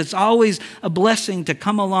prayers, it's always a blessing to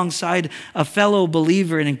come alongside a fellow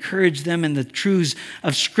believer and encourage them in the truths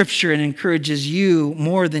of Scripture, and encourages you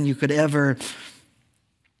more than you could ever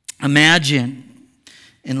imagine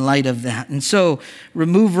in light of that. And so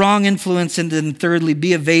remove wrong influence, and then thirdly,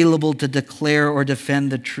 be available to declare or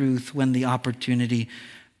defend the truth when the opportunity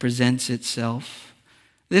presents itself.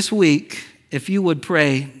 This week, if you would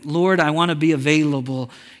pray, Lord, I want to be available.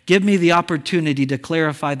 Give me the opportunity to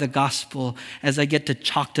clarify the gospel as I get to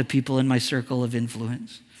talk to people in my circle of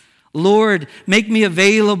influence. Lord, make me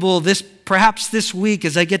available perhaps this week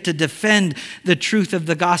as I get to defend the truth of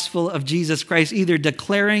the gospel of Jesus Christ, either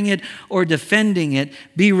declaring it or defending it.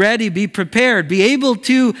 Be ready, be prepared, be able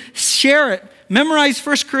to share it. Memorize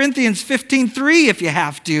 1 Corinthians 15:3 if you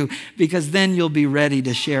have to, because then you'll be ready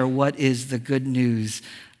to share what is the good news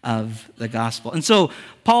of the gospel. And so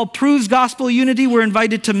Paul proves gospel unity. We're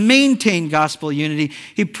invited to maintain gospel unity.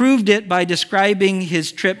 He proved it by describing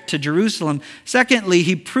his trip to Jerusalem. Secondly,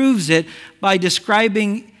 he proves it by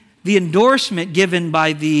describing the endorsement given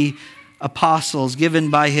by the apostles, given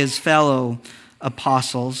by his fellow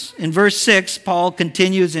apostles. In verse 6, Paul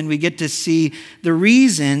continues, and we get to see the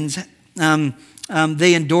reasons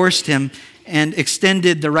they endorsed him and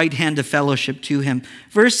extended the right hand of fellowship to him.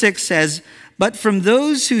 Verse 6 says, "But from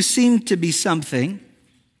those who seemed to be something,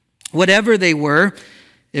 whatever they were,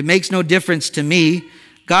 it makes no difference to me.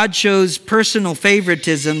 God shows personal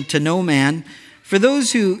favoritism to no man. For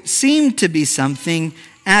those who seemed to be something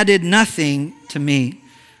added nothing to me."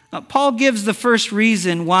 Paul gives the first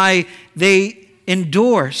reason why they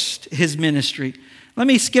endorsed his ministry. Let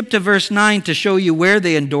me skip to verse 9 to show you where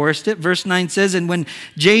they endorsed it. Verse 9 says, "And when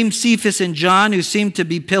James, Cephas, and John, who seemed to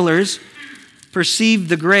be pillars, perceived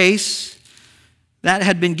the grace that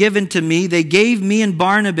had been given to me, they gave me and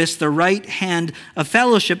Barnabas the right hand of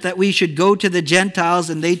fellowship, that we should go to the Gentiles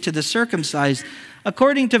and they to the circumcised."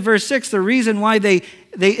 According to verse 6, the reason why they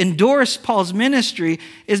endorse Paul's ministry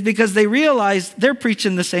is because they realize they're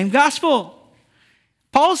preaching the same gospel.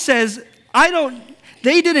 Paul says,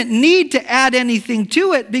 they didn't need to add anything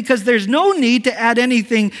to it because there's no need to add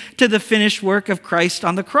anything to the finished work of Christ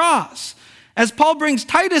on the cross. As Paul brings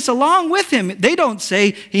Titus along with him, they don't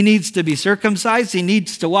say he needs to be circumcised, he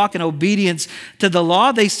needs to walk in obedience to the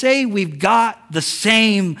law. They say we've got the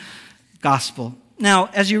same gospel. Now,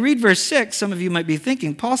 as you read verse 6, some of you might be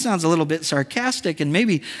thinking, Paul sounds a little bit sarcastic and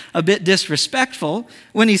maybe a bit disrespectful.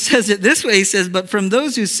 When he says it this way, he says, but from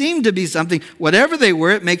those who seem to be something, whatever they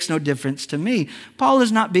were, it makes no difference to me. Paul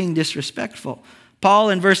is not being disrespectful.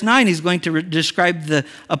 Paul, in verse 9, he's going to describe the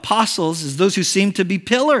apostles as those who seem to be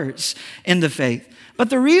pillars in the faith. But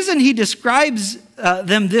the reason he describes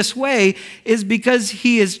them this way is because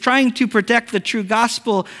he is trying to protect the true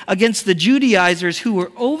gospel against the Judaizers who were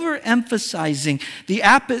overemphasizing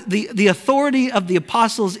the authority of the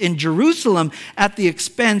apostles in Jerusalem at the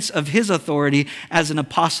expense of his authority as an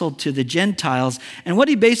apostle to the Gentiles. And what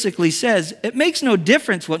he basically says, it makes no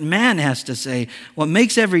difference what man has to say. What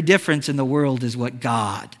makes every difference in the world is what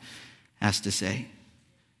God has to say.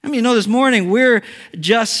 I mean, this morning we're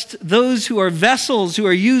just those who are vessels who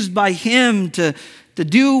are used by him to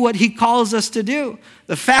do what he calls us to do.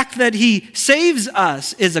 The fact that he saves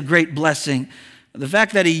us is a great blessing. The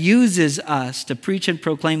fact that he uses us to preach and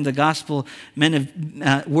proclaim the gospel,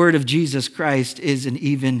 word of Jesus Christ, is an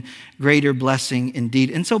even greater blessing indeed.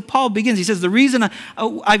 And so Paul begins. He says, the reason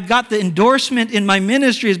I've got the endorsement in my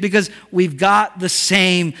ministry is because we've got the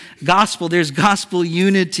same gospel. There's gospel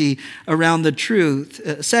unity around the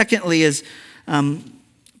truth. Secondly, as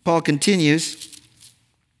Paul continues,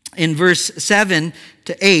 in verse 7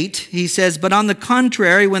 to 8, he says, but on the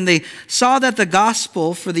contrary, when they saw that the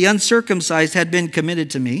gospel for the uncircumcised had been committed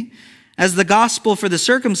to me, as the gospel for the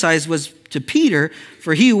circumcised was to Peter,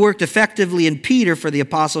 for he who worked effectively in Peter for the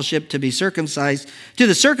apostleship to the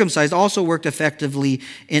circumcised also worked effectively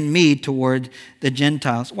in me toward the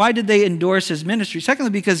Gentiles. Why did they endorse his ministry?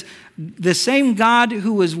 Secondly, because the same God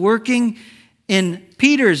who was working in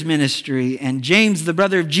Peter's ministry and James, the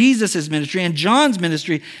brother of Jesus' ministry, and John's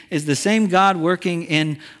ministry is the same God working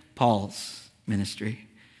in Paul's ministry.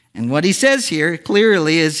 And what he says here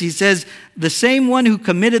clearly is he says, the same one who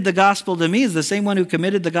committed the gospel to me is the same one who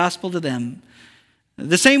committed the gospel to them.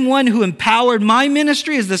 The same one who empowered my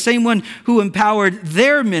ministry is the same one who empowered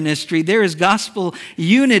their ministry. There is gospel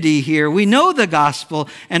unity here. We know the gospel,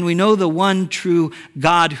 and we know the one true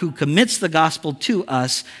God who commits the gospel to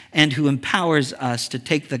us and who empowers us to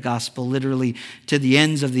take the gospel literally to the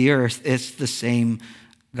ends of the earth. It's the same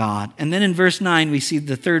God. And then in verse 9, we see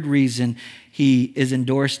the third reason he is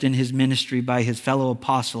endorsed in his ministry by his fellow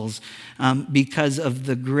apostles, because of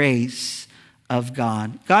the grace of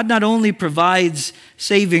God. God not only provides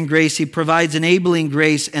saving grace, he provides enabling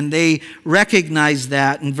grace, and they recognize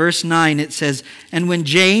that. In verse 9 it says, and when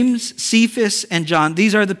James, Cephas, and John,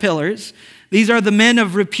 these are the pillars, these are the men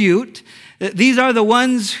of repute, these are the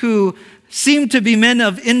ones who seem to be men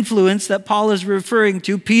of influence that Paul is referring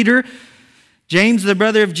to, Peter, James, the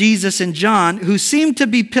brother of Jesus, and John, who seemed to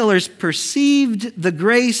be pillars, perceived the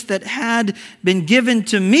grace that had been given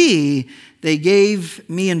to me. They gave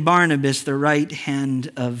me and Barnabas the right hand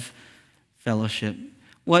of fellowship.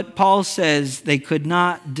 What Paul says, they could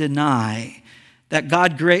not deny that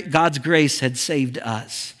God's grace had saved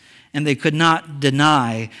us. And they could not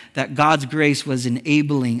deny that God's grace was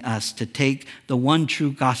enabling us to take the one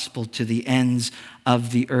true gospel to the ends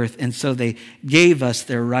of the earth. And so they gave us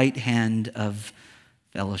their right hand of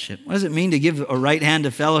fellowship. What does it mean to give a right hand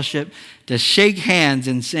of fellowship? To shake hands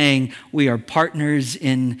and saying we are partners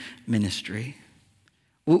in ministry.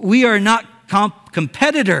 We are not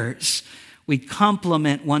competitors. We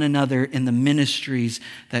complement one another in the ministries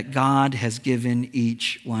that God has given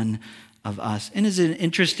each one of us. And is it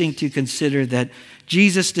interesting to consider that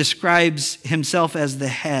Jesus describes himself as the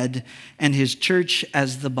head and his church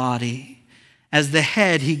as the body? As the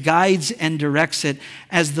head, he guides and directs it.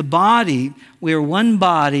 As the body, we are one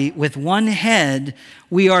body with one head.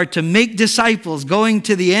 We are to make disciples going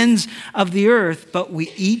to the ends of the earth, but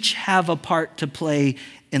we each have a part to play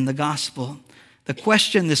in the gospel. The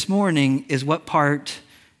question this morning is, what part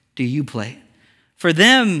do you play? For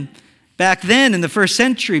them, back then in the first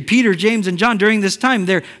century, Peter, James, and John, during this time,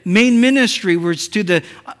 their main ministry was to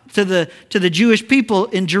the Jewish people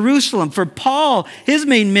in Jerusalem. For Paul, his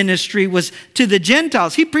main ministry was to the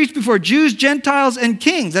Gentiles. He preached before Jews, Gentiles, and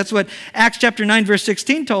kings. That's what Acts chapter 9, verse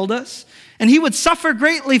 16 told us. And he would suffer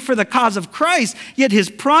greatly for the cause of Christ, yet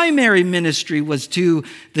his primary ministry was to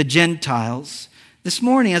the Gentiles. This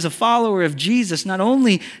morning, as a follower of Jesus, not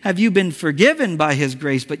only have you been forgiven by his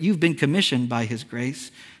grace, but you've been commissioned by his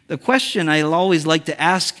grace. The question I'll always like to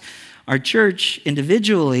ask our church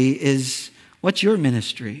individually is, What's your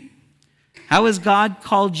ministry? How has God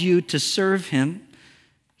called you to serve him?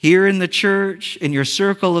 Here in the church, in your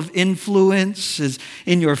circle of influence,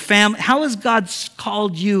 in your family. How has God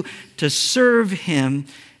called you to serve him?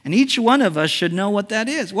 And each one of us should know what that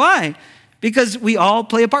is. Why? Because we all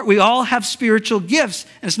play a part. We all have spiritual gifts.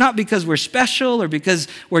 And it's not because we're special or because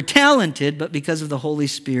we're talented, but because of the Holy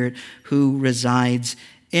Spirit who resides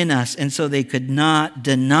in us. And so they could not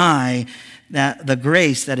deny that the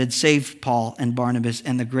grace that had saved Paul and Barnabas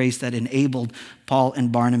and the grace that enabled Paul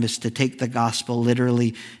and Barnabas to take the gospel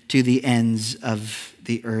literally to the ends of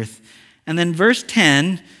the earth. And then verse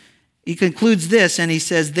 10, he concludes this and he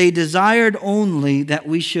says, they desired only that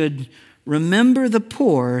we should remember the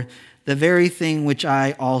poor, the very thing which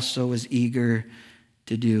I also was eager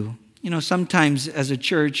to do. You know, sometimes as a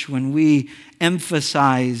church, when we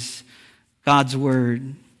emphasize God's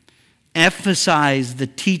word, emphasize the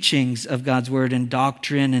teachings of God's word and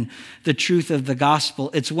doctrine and the truth of the gospel,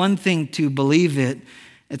 it's one thing to believe it.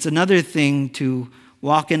 It's another thing to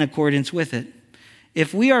walk in accordance with it.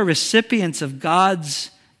 If we are recipients of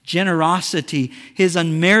God's generosity, his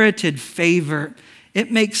unmerited favor,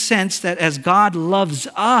 it makes sense that as God loves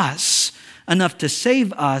us enough to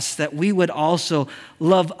save us, that we would also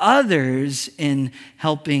love others in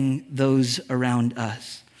helping those around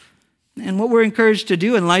us. And what we're encouraged to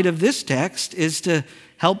do in light of this text is to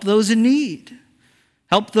help those in need.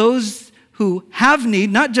 Help those who have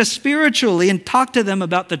need, not just spiritually, and talk to them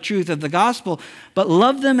about the truth of the gospel, but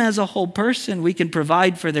love them as a whole person. We can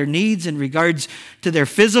provide for their needs in regards to their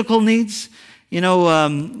physical needs. You know,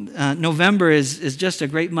 November is just a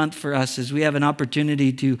great month for us as we have an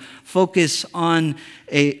opportunity to focus on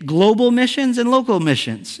global missions and local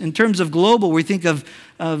missions. In terms of global, we think of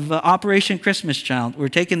Operation Christmas Child. We're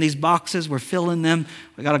taking these boxes, we're filling them.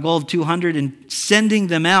 We got a goal of 200 and sending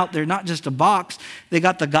them out. They're not just a box. They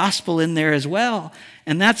got the gospel in there as well.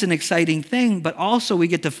 And that's an exciting thing. But also we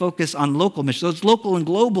get to focus on local missions. So it's local and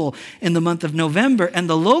global in the month of November. And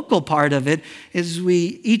the local part of it is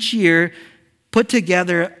we each year put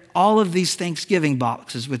together all of these Thanksgiving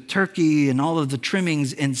boxes with turkey and all of the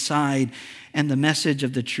trimmings inside and the message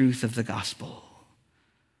of the truth of the gospel.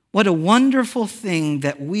 What a wonderful thing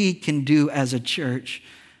that we can do as a church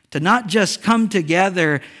to not just come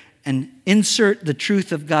together and insert the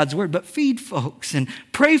truth of God's word, but feed folks and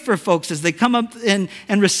pray for folks as they come up and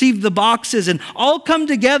receive the boxes and all come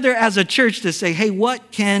together as a church to say, hey,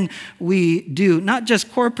 what can we do? Not just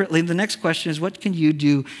corporately. The next question is, what can you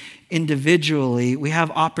do individually? We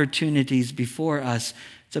have opportunities before us.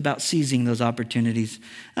 It's about seizing those opportunities.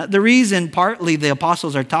 The reason partly the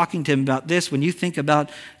apostles are talking to him about this, when you think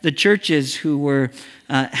about the churches who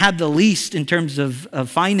had the least in terms of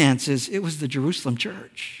finances, it was the Jerusalem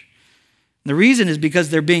church. The reason is because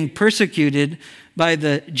they're being persecuted by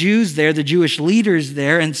the Jews there, the Jewish leaders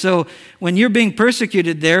there. And so when you're being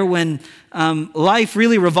persecuted there, when life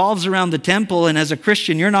really revolves around the temple, and as a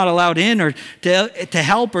Christian, you're not allowed in or to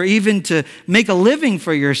help or even to make a living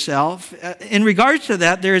for yourself. In regards to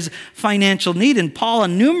that, there's financial need. And Paul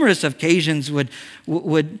on numerous occasions would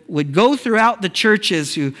go throughout the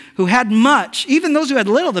churches who had much, even those who had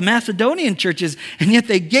little, the Macedonian churches, and yet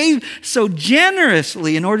they gave so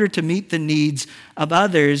generously in order to meet the needs of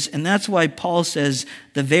others. And that's why Paul says,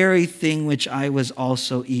 the very thing which I was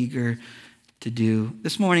also eager to do.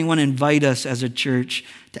 This morning I want to invite us as a church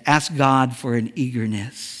to ask God for an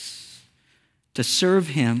eagerness to serve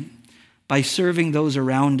him by serving those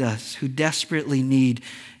around us who desperately need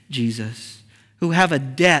Jesus, who have a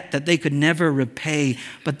debt that they could never repay,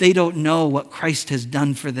 but they don't know what Christ has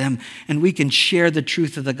done for them, and we can share the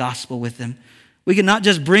truth of the gospel with them. We can not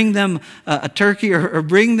just bring them a turkey or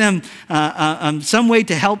bring them some way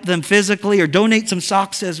to help them physically or donate some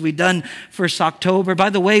socks as we've done for Socktober. By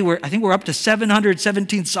the way, I think we're up to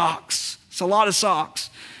 717 socks. It's a lot of socks.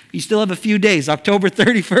 You still have a few days, October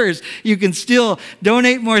 31st. You can still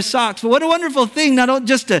donate more socks. But what a wonderful thing, not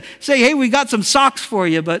just to say, hey, we got some socks for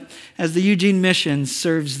you, but as the Eugene Mission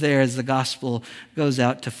serves there as the gospel goes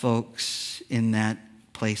out to folks in that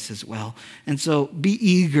place as well. And so be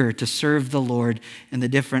eager to serve the Lord in the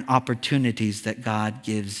different opportunities that God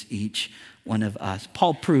gives each one of us.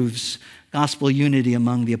 Paul proves gospel unity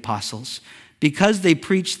among the apostles because they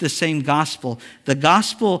preach the same gospel. The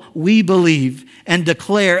gospel we believe and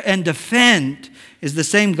declare and defend is the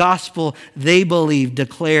same gospel they believed,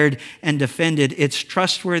 declared, and defended. It's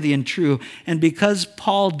trustworthy and true. And because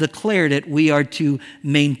Paul declared it, we are to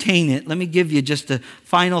maintain it. Let me give you just the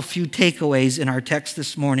final few takeaways in our text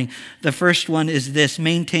this morning. The first one is this: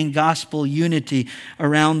 maintain gospel unity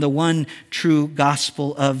around the one true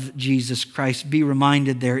gospel of Jesus Christ. Be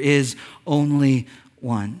reminded there is only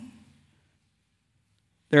one.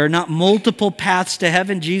 There are not multiple paths to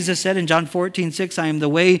heaven. Jesus said in John 14:6, I am the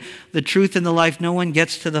way, the truth, and the life. No one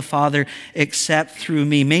gets to the Father except through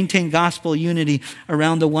me. Maintain gospel unity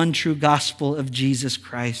around the one true gospel of Jesus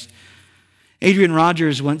Christ. Adrian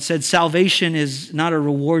Rogers once said, salvation is not a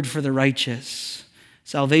reward for the righteous.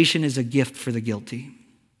 Salvation is a gift for the guilty.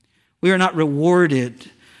 We are not rewarded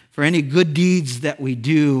for any good deeds that we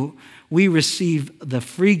do. We receive the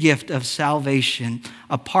free gift of salvation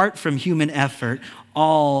apart from human effort,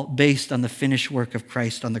 all based on the finished work of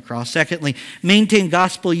Christ on the cross. Secondly, maintain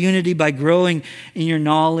gospel unity by growing in your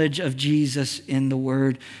knowledge of Jesus in the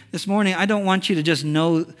Word. This morning, I don't want you to just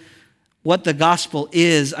know what the gospel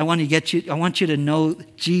is. I want you to know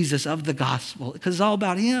Jesus of the gospel, because it's all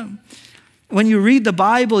about Him. When you read the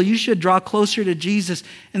Bible, you should draw closer to Jesus.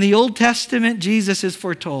 In the Old Testament, Jesus is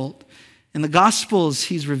foretold. In the Gospels,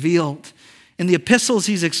 He's revealed. In the epistles,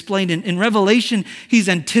 He's explained. In Revelation, He's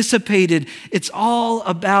anticipated. It's all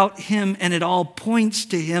about Him, and it all points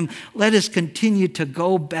to Him. Let us continue to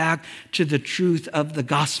go back to the truth of the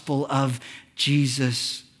gospel of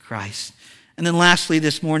Jesus Christ. And then lastly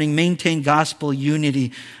this morning, maintain gospel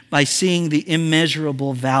unity by seeing the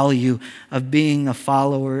immeasurable value of being a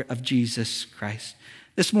follower of Jesus Christ.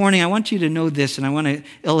 This morning, I want you to know this, and I want to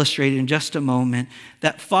illustrate it in just a moment,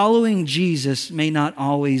 that following Jesus may not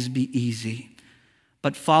always be easy,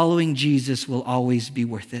 but following Jesus will always be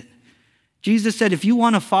worth it. Jesus said, if you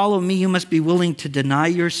want to follow me, you must be willing to deny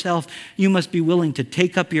yourself. You must be willing to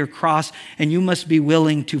take up your cross, and you must be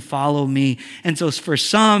willing to follow me. And so for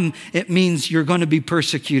some, it means you're going to be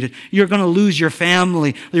persecuted. You're going to lose your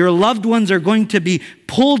family. Your loved ones are going to be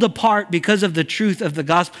pulled apart because of the truth of the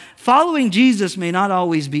gospel. Following Jesus may not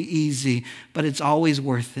always be easy, but it's always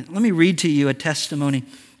worth it. Let me read to you a testimony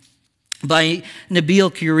by Nabil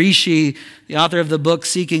Qureshi, the author of the book,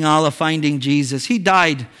 Seeking Allah, Finding Jesus. He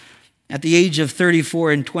died at the age of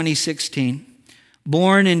 34 in 2016.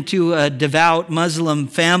 Born into a devout Muslim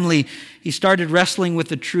family, he started wrestling with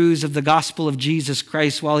the truths of the gospel of Jesus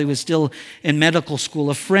Christ while he was still in medical school.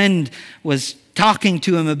 A friend was talking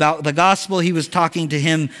to him about the gospel. He was talking to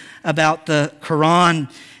him about the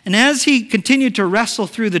Quran. And as he continued to wrestle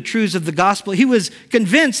through the truths of the gospel, he was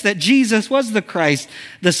convinced that Jesus was the Christ,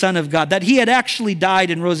 the Son of God, that He had actually died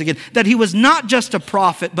and rose again, that He was not just a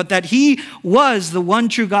prophet, but that He was the one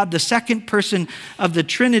true God, the second person of the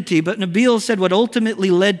Trinity. But Nabil said what ultimately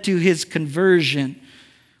led to his conversion,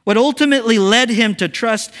 what ultimately led him to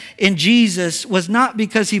trust in Jesus, was not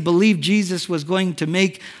because he believed Jesus was going to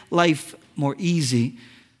make life more easy,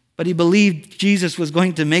 but he believed Jesus was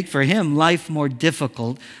going to make for him life more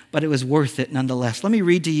difficult, but it was worth it nonetheless. Let me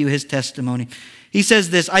read to you his testimony. He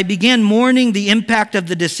says this, I began mourning the impact of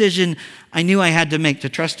the decision I knew I had to make to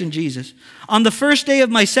trust in Jesus. On the first day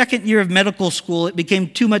of my second year of medical school, it became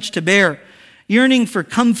too much to bear. Yearning for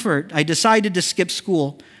comfort, I decided to skip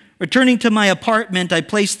school. Returning to my apartment, I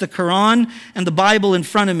placed the Quran and the Bible in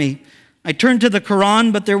front of me. I turned to the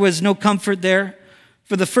Quran, but there was no comfort there.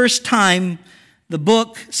 For the first time, the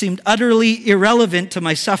book seemed utterly irrelevant to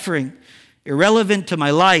my suffering, irrelevant to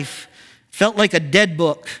my life. It felt like a dead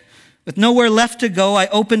book. With nowhere left to go, I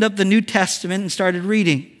opened up the New Testament and started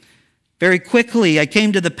reading. Very quickly, I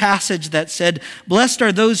came to the passage that said, blessed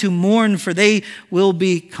are those who mourn, for they will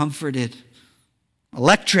be comforted.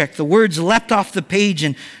 Electric, the words leapt off the page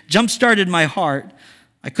and jump-started my heart.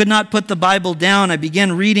 I could not put the Bible down. I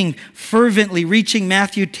began reading fervently, reaching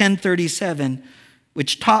Matthew 10:37.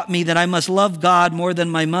 Which taught me that I must love God more than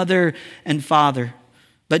my mother and father.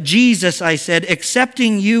 But Jesus, I said,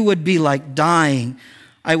 accepting you would be like dying.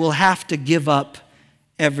 I will have to give up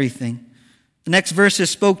everything. The next verses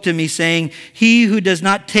spoke to me saying, he who does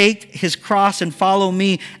not take his cross and follow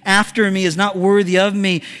me after me is not worthy of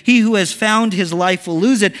me. He who has found his life will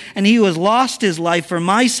lose it, and he who has lost his life for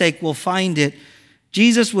my sake will find it.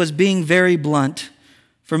 Jesus was being very blunt.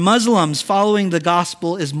 For Muslims, following the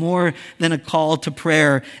gospel is more than a call to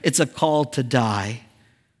prayer. It's a call to die.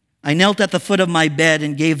 I knelt at the foot of my bed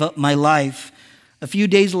and gave up my life. A few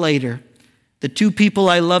days later, the two people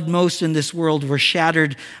I loved most in this world were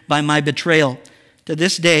shattered by my betrayal. To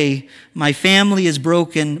this day, my family is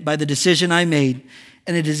broken by the decision I made,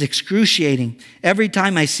 and it is excruciating every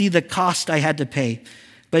time I see the cost I had to pay.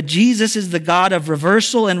 But Jesus is the God of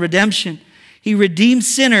reversal and redemption. He redeemed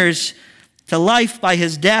sinners to life by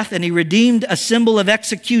His death, and He redeemed a symbol of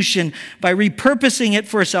execution by repurposing it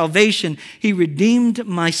for salvation. He redeemed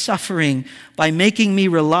my suffering by making me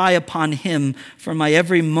rely upon Him for my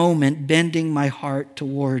every moment, bending my heart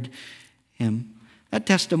toward Him. That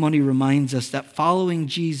testimony reminds us that following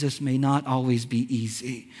Jesus may not always be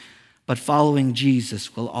easy, but following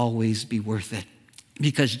Jesus will always be worth it.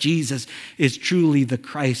 because Jesus is truly the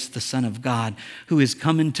Christ, the Son of God, who is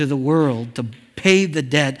come into the world to pay the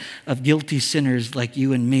debt of guilty sinners like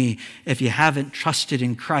you and me. If you haven't trusted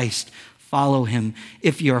in Christ, follow him.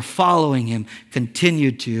 If you're following him,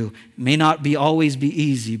 continue to. It may not always be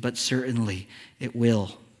easy, but certainly it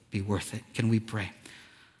will be worth it. Can we pray?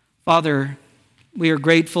 Father, we are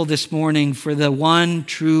grateful this morning for the one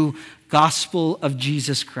true gospel of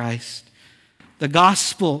Jesus Christ. The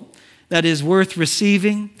gospel that is worth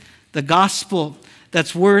receiving, the gospel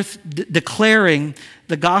that's worth declaring,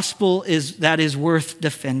 the gospel that is worth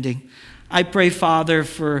defending. I pray, Father,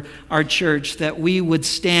 for our church that we would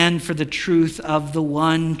stand for the truth of the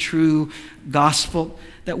one true gospel,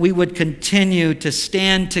 that we would continue to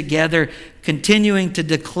stand together, continuing to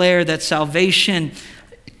declare that salvation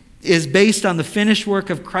is based on the finished work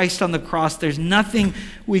of Christ on the cross. There's nothing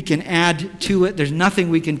we can add to it. There's nothing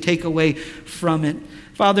we can take away from it.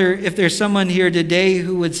 Father, if there's someone here today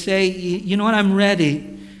who would say, you know what, I'm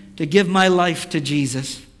ready to give my life to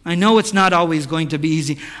Jesus. I know it's not always going to be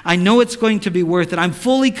easy. I know it's going to be worth it. I'm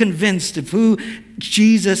fully convinced of who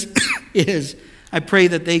Jesus is. I pray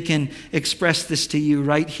that they can express this to you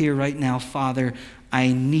right here, right now. Father,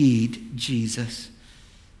 I need Jesus.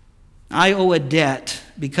 I owe a debt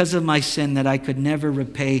because of my sin that I could never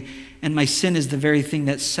repay, and my sin is the very thing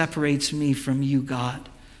that separates me from you, God.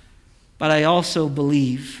 But I also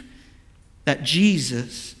believe that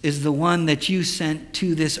Jesus is the one that you sent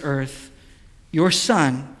to this earth, your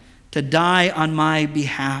Son, to die on my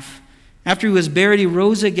behalf. After he was buried, he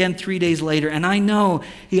rose again 3 days later, and I know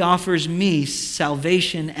he offers me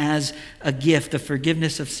salvation as a gift, the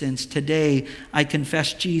forgiveness of sins. Today, I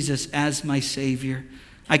confess Jesus as my Savior.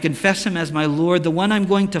 I confess him as my Lord, the one I'm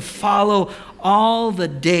going to follow all the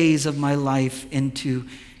days of my life into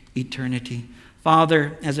eternity.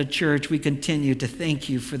 Father, as a church, we continue to thank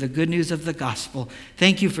you for the good news of the gospel.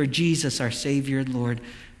 Thank you for Jesus, our Savior and Lord.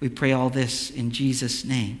 We pray all this in Jesus'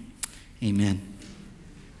 name. Amen.